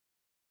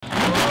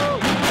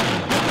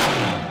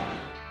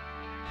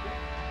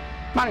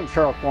My name's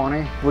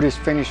Quantie. We just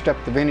finished up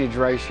the vintage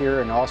race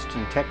here in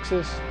Austin,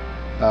 Texas.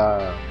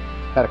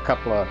 Had a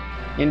couple of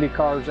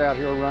IndyCars out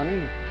here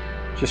running.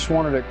 Just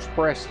wanted to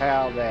express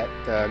how that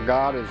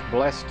God has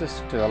blessed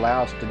us to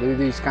allow us to do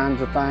these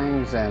kinds of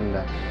things, and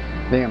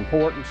the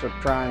importance of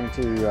trying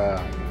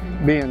to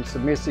being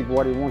submissive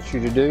what He wants you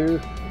to do.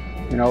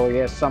 You know, He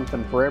has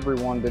something for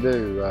everyone to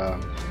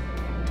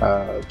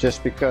do.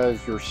 Just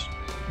because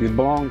you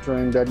belong to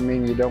Him doesn't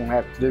mean you don't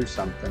have to do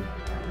something.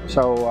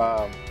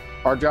 So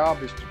our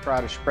job is to try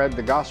to spread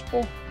the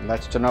gospel, and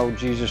that's to know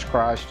Jesus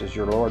Christ as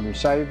your Lord and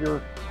Savior.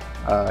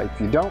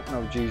 If you don't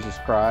know Jesus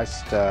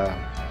Christ,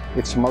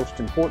 it's the most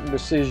important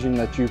decision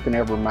that you can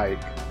ever make.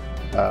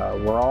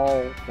 We're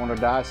all going to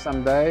die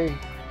someday,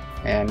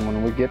 and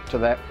when we get to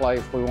that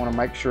place, we want to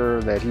make sure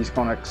that He's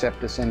going to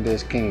accept us into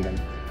His kingdom.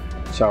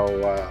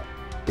 So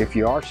if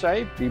you are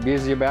saved, be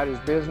busy about His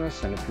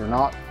business, and if you're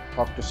not,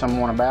 talk to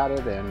someone about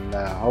it, and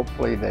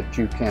hopefully that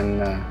you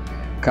can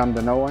come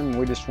to know Him.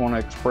 We just want to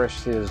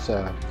express His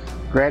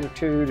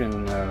gratitude,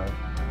 and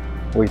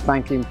we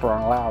thank Him for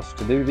allowing us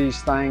to do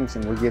these things,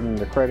 and we give Him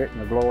the credit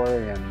and the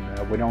glory,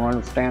 and we don't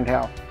understand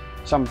how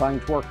some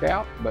things work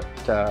out, but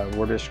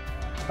we're just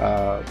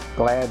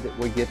glad that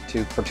we get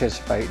to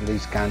participate in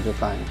these kinds of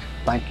things.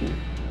 Thank you.